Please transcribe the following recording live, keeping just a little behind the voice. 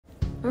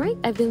Alright,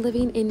 I've been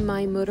living in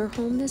my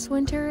motorhome this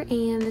winter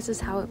and this is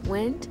how it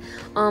went.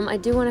 I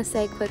do want to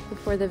say quick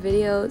before the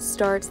video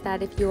starts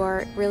that if you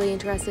are really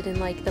interested in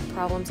like the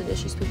problems and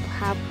issues people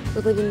have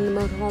with living in the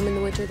motorhome in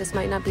the winter, this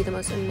might not be the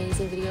most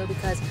amazing video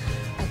because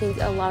I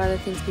think a lot of the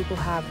things people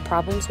have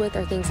problems with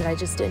are things that I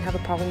just didn't have a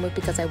problem with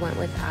because I went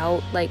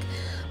without, like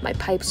my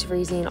pipes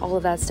freezing, all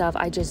of that stuff.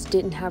 I just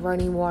didn't have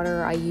running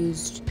water. I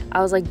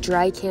was like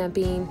dry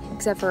camping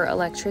except for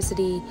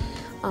electricity.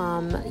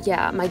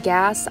 Yeah, my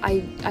gas,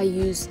 I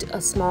used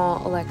a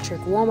small electric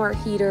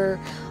Walmart heater,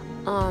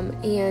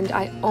 and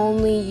I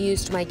only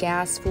used my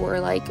gas for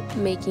like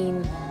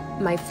making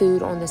my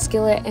food on the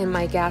skillet, and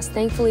my gas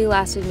thankfully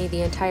lasted me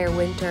the entire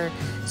winter.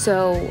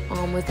 So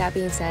with that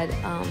being said,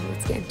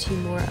 let's get into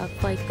more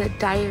of like the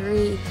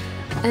diary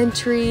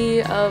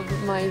entry of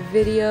my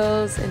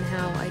videos and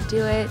how I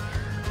do it.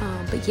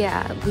 But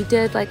yeah, we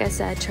did, like I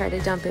said, try to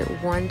dump it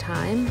one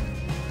time.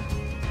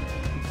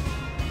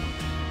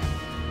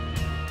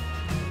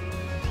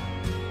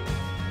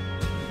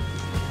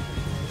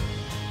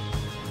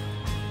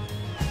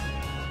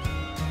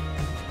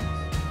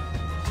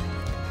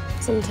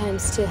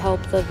 Sometimes to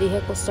help the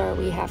vehicle start,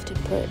 we have to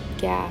put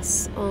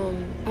gas. I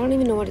don't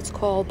even know what it's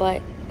called,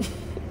 but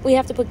we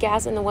have to put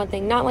gas in the one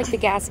thing, not like the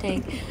gas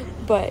tank,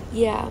 but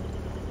yeah,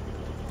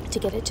 to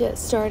get it to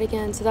start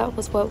again. So that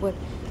was what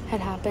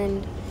had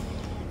happened.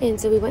 And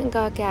so we went and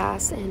got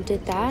gas and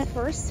did that.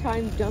 First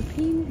time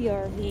dumping the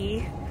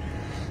RV.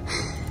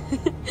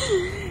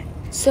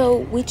 So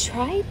we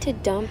tried to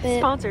dump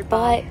it,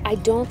 but I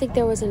don't think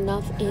there was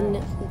enough in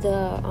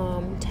the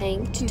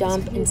tank to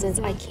dump, and since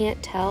I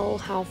can't tell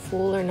how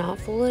full or not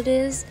full it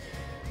is,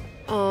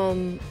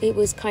 it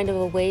was kind of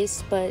a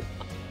waste. But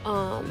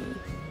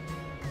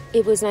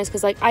it was nice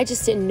because like I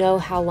just didn't know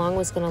how long it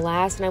was gonna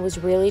last, and I was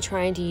really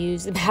trying to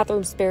use the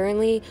bathroom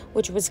sparingly,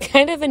 which was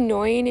kind of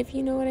annoying, if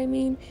you know what I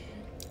mean.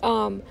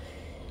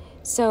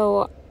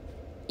 So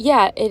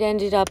yeah, it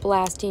ended up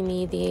lasting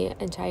me the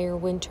entire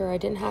winter. I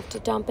didn't have to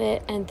dump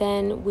it, and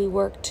then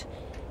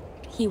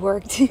he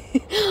worked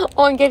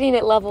on getting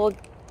it leveled.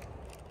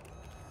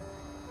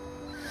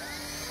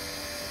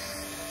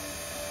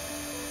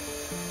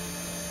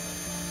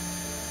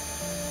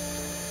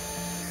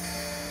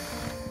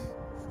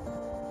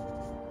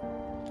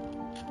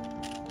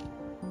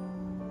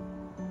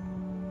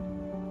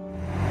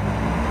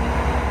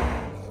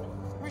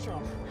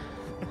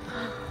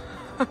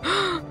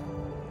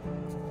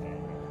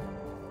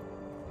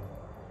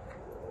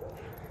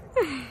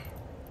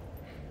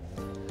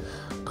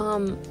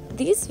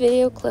 These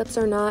video clips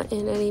are not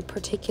in any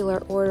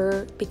particular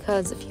order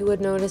because if you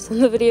would notice in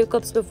the video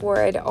clips before,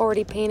 I'd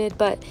already painted,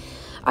 but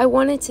I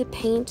wanted to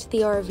paint the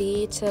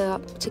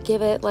RV to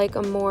give it like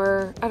a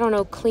more, I don't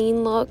know,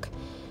 clean look.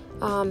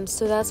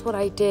 So that's what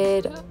I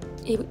did.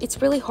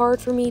 It's really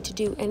hard for me to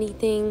do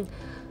anything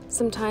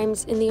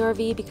sometimes in the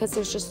RV because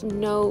there's just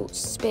no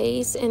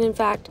space. And in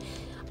fact,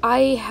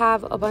 I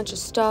have a bunch of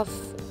stuff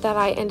that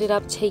I ended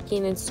up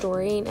taking and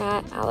storing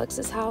at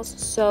Alex's house.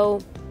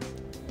 So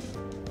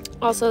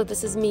also,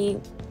 this is me.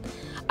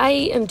 I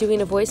am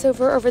doing a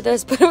voiceover over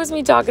this, but it was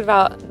me talking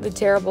about the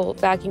terrible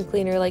vacuum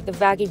cleaner. Like, the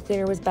vacuum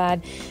cleaner was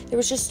bad. There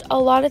was just a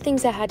lot of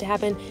things that had to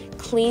happen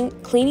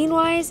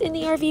cleaning-wise in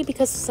the RV,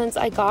 because since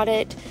I got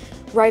it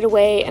right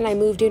away and I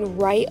moved in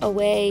right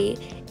away,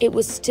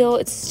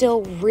 it's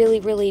still really,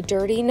 really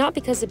dirty. Not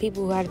because the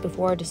people who had it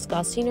before are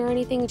disgusting or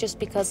anything, just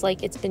because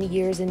like it's been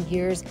years and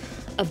years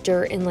of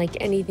dirt, and like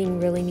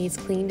anything really needs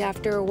cleaned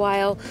after a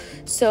while.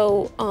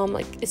 So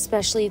like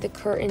especially the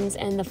curtains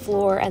and the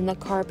floor and the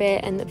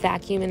carpet and the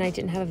vacuum, and I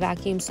didn't have a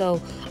vacuum,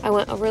 so I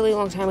went a really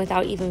long time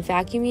without even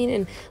vacuuming,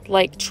 and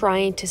like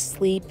trying to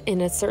sleep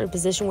in a certain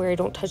position where I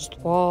don't touch the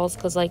walls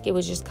because like it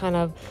was just kind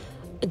of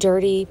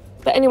dirty.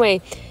 But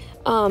anyway,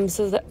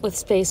 so that with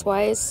space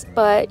wise.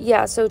 But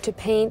yeah, so to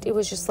paint, it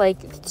was just like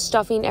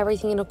stuffing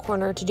everything in a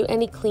corner. To do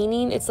any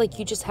cleaning, it's like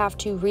you just have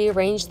to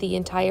rearrange the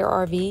entire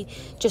RV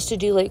just to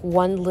do like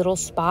one little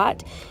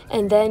spot,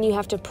 and then you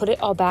have to put it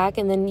all back,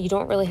 and then you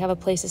don't really have a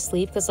place to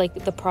sleep because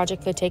like the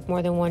project could take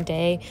more than one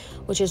day,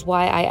 which is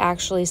why I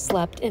actually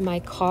slept in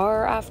my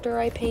car after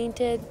I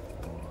painted.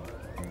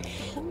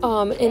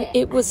 And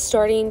it was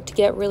starting to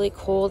get really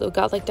cold. It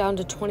got like down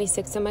to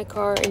 26 in my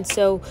car, and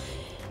so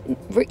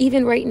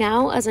even right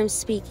now as I'm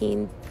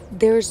speaking,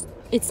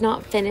 it's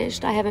not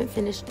finished. I haven't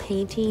finished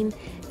painting,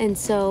 and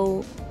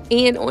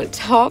on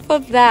top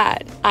of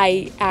that,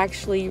 I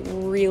actually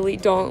really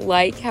don't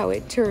like how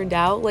it turned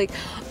out. Like,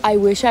 I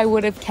wish I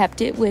would have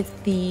kept it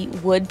with the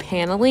wood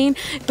paneling,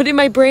 but in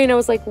my brain I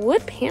was like,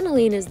 wood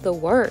paneling is the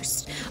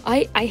worst.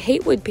 I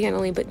hate wood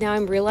paneling, but now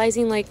I'm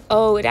realizing like,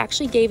 oh, it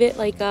actually gave it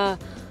like a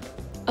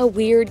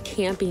weird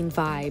camping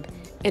vibe.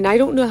 And I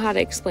don't know how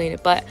to explain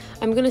it, but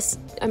I'm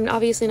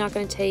obviously not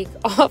going to take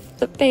off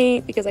the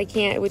paint because I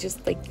can't. It would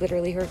just like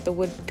literally hurt the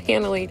wood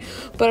paneling.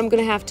 But I'm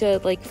going to have to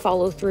like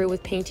follow through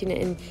with painting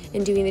it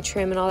and doing the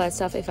trim and all that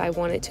stuff if I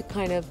want it to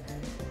kind of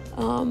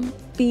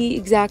be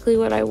exactly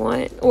what I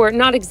want. Or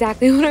not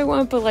exactly what I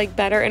want, but like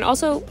better. And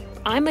also,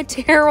 I'm a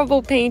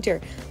terrible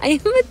painter. I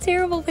am a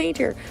terrible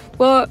painter.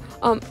 Well,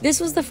 this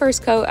was the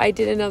first coat. I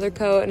did another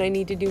coat and I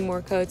need to do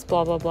more coats,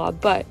 blah, blah, blah.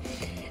 But,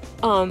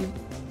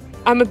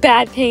 I'm a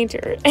bad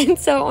painter. And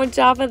so on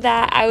top of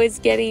that, I was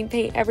getting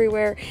paint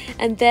everywhere.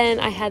 And then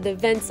I had the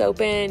vents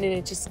open and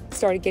it just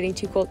started getting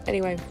too cold.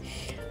 Anyway,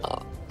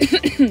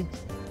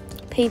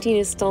 painting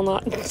is still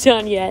not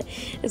done yet.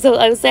 And so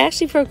I was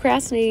actually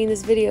procrastinating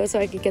this video so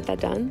I could get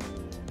that done.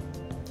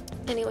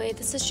 Anyway,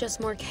 this is just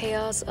more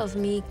chaos of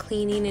me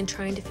cleaning and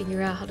trying to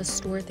figure out how to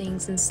store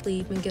things and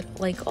sleep and get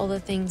like all the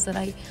things that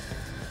I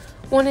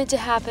wanted to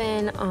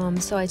happen.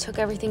 So I took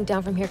everything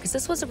down from here because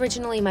this was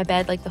originally my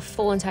bed, like the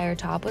full entire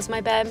top was my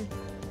bed,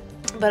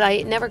 but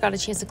I never got a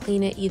chance to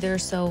clean it either.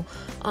 So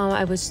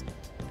I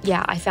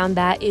found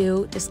that,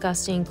 ew,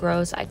 disgusting,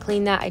 gross. I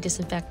cleaned that, I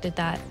disinfected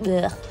that,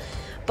 ugh.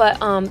 But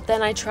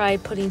then I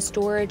tried putting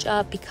storage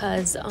up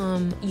because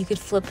you could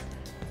flip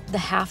the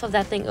half of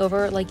that thing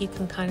over, like you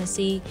can kind of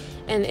see,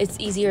 and it's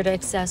easier to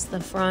access the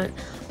front.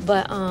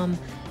 But and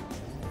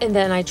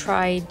then I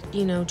tried,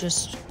 you know,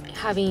 just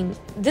having,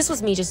 this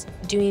was me just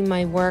doing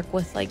my work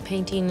with like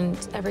painting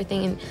and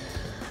everything,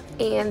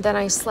 and then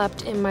I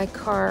slept in my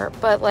car.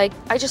 But like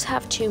I just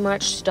have too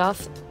much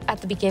stuff at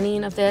the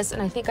beginning of this,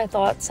 and I think I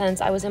thought since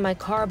I was in my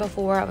car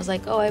before, I was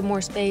like, oh, I have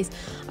more space,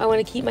 I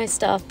want to keep my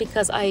stuff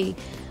because I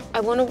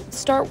want to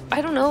start,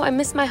 I don't know, I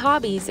miss my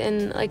hobbies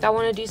and like I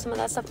want to do some of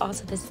that stuff.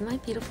 Also, this is my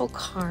beautiful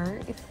car,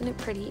 isn't it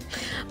pretty?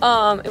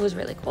 It was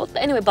really cool,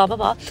 but anyway, blah blah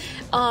blah.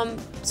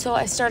 So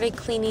I started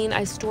cleaning.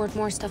 I stored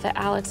more stuff at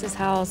Alex's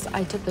house.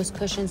 I took those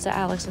cushions to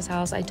Alex's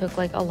house. I took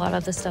like a lot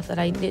of the stuff that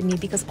I didn't need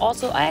because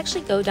also I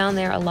actually go down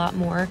there a lot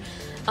more.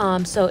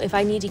 So if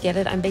I need to get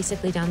it, I'm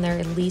basically down there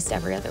at least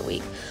every other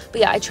week.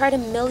 But yeah, I tried a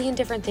million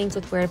different things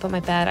with where to put my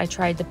bed. I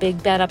tried the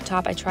big bed up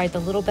top. I tried the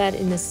little bed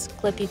in this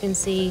clip you can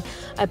see.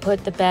 I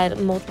put the bed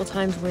multiple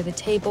times where the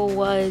table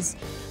was,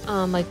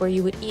 like where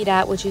you would eat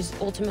at, which is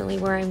ultimately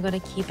where I'm going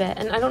to keep it.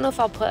 And I don't know if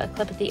I'll put a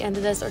clip at the end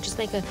of this or just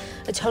make a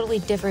totally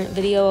different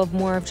video of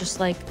more of just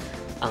like,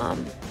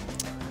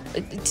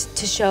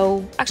 to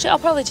show, actually I'll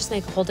probably just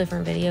make a whole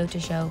different video to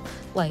show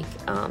like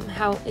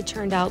how it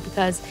turned out,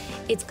 because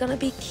it's gonna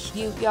be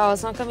cute, y'all.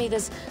 It's not gonna be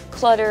this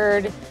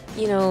cluttered,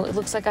 you know, it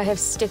looks like I have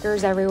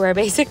stickers everywhere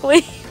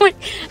basically. Like,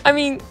 I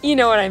mean, you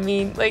know what I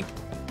mean, like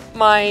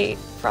my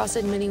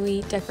frosted mini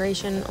wheat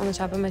decoration on the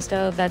top of my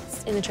stove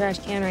that's in the trash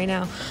can right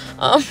now.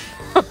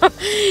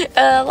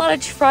 A lot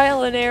of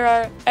trial and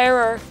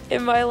error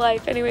in my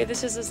life. Anyway,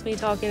 this is just me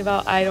talking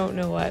about I don't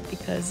know what,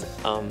 because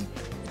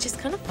it's just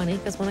kind of funny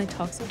because when I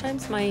talk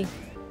sometimes my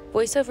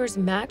voiceovers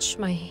match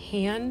my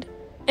hand.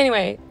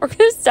 Anyway, we're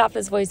gonna stop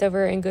this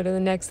voiceover and go to the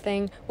next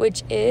thing,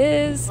 which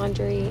is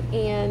laundry.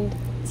 And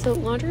so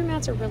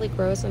laundromats are really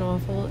gross and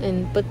awful,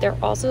 but they're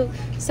also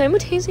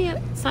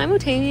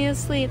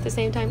simultaneously at the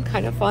same time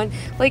kind of fun.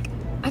 Like,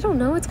 I don't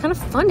know, it's kind of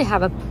fun to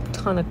have a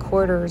ton of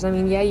quarters. I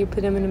mean, yeah, you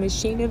put them in a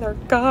machine and they're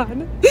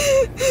gone.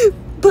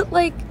 But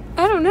like,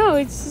 I don't know,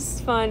 it's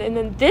just fun. And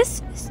then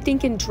this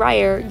stinking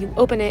dryer, you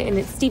open it and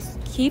it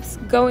keeps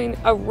going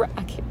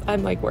around.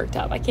 I'm like worked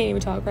up, I can't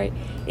even talk right.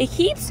 It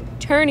keeps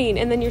turning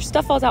and then your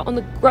stuff falls out on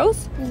the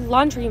gross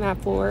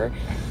laundromat floor.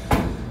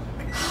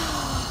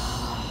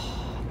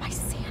 My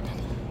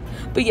sanity.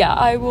 But yeah,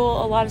 I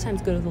will a lot of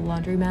times go to the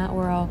laundromat,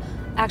 or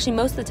actually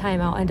most of the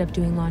time I'll end up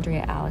doing laundry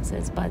at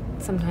Alex's, but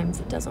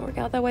sometimes it doesn't work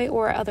out that way,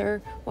 or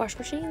other wash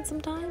machines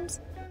sometimes.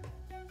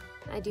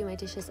 I do my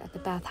dishes at the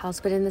bathhouse,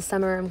 but in the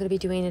summer I'm going to be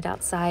doing it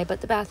outside. But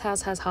the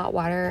bathhouse has hot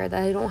water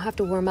that I don't have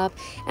to warm up,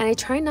 and I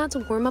try not to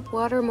warm up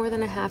water more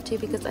than I have to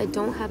because I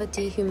don't have a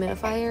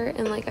dehumidifier,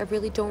 and like I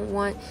really don't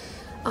want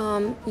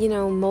you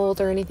know, mold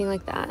or anything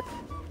like that.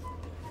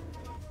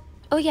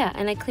 Oh yeah,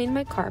 and I cleaned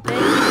my carpet.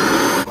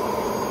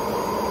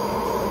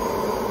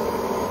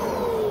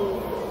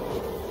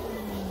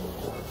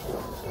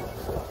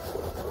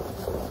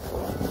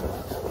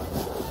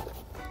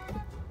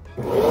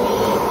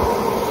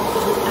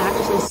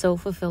 So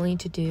fulfilling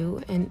to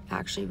do and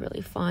actually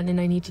really fun,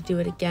 and I need to do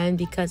it again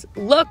because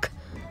look,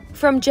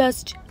 from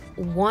just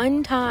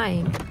one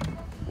time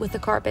with the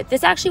carpet,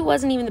 this actually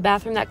wasn't even the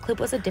bathroom, that clip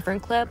was a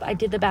different clip. I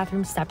did the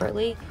bathroom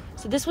separately,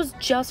 so this was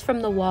just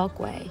from the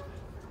walkway.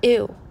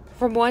 Ew,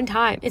 from one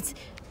time. It's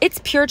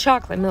pure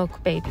chocolate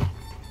milk, baby.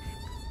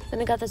 Then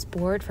I got this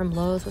board from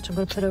Lowe's, which I'm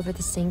going to put over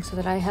the sink so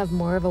that I have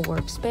more of a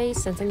workspace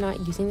since I'm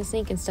not using the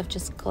sink and stuff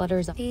just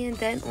clutters up. And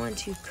then on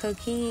to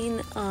cooking,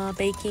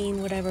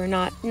 baking, whatever.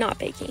 Not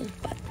baking,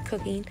 but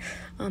cooking.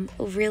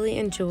 Really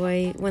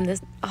enjoy when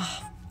this,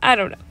 I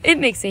don't know. It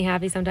makes me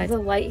happy sometimes. The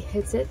light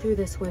hits it through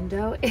this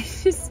window. It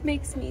just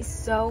makes me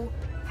so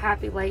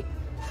happy. Like,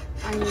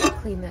 I need to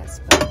clean this,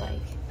 but like,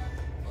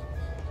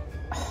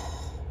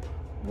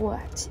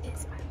 what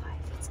is my life?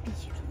 It's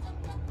beautiful.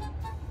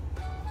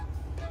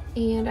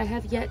 And I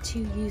have yet to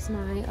use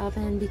my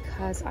oven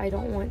because I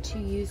don't want to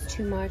use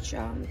too much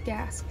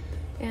gas,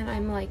 and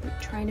I'm like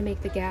trying to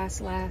make the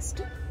gas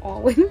last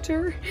all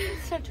winter.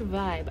 Such a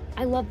vibe.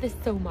 I love this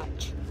so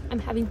much. I'm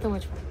having so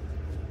much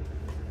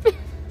fun.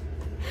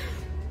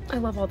 I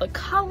love all the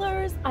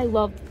colors. I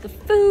love the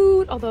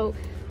food, although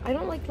I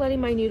don't like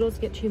letting my noodles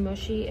get too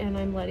mushy, and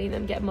I'm letting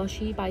them get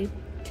mushy by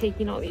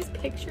taking all these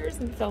pictures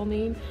and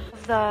filming.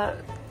 The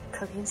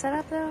cooking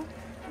setup though.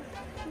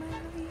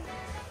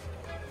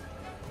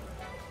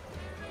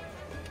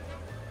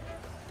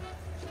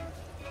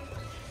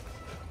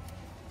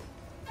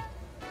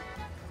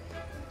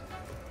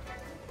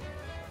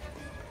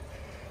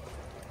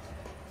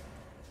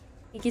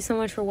 Thank you so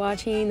much for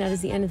watching. That is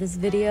the end of this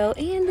video,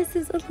 and this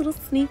is a little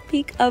sneak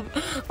peek of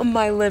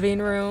my living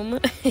room.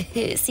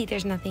 See,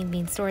 there's nothing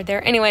being stored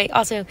there. Anyway,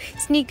 also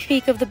sneak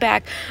peek of the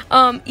back.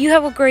 You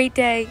have a great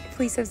day.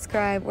 Please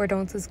subscribe or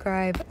don't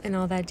subscribe and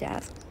all that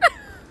jazz.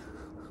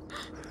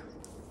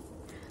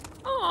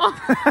 Oh.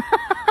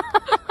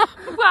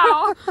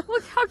 Wow,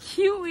 look how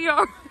cute we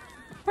are.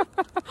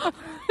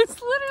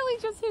 It's literally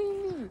just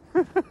hitting me.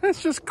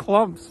 It's just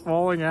clumps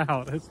falling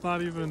out. It's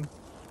not even...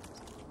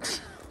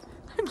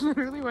 I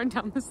literally went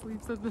down the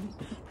sleeves of the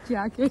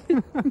jacket.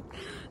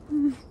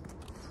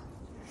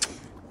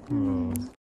 Oh.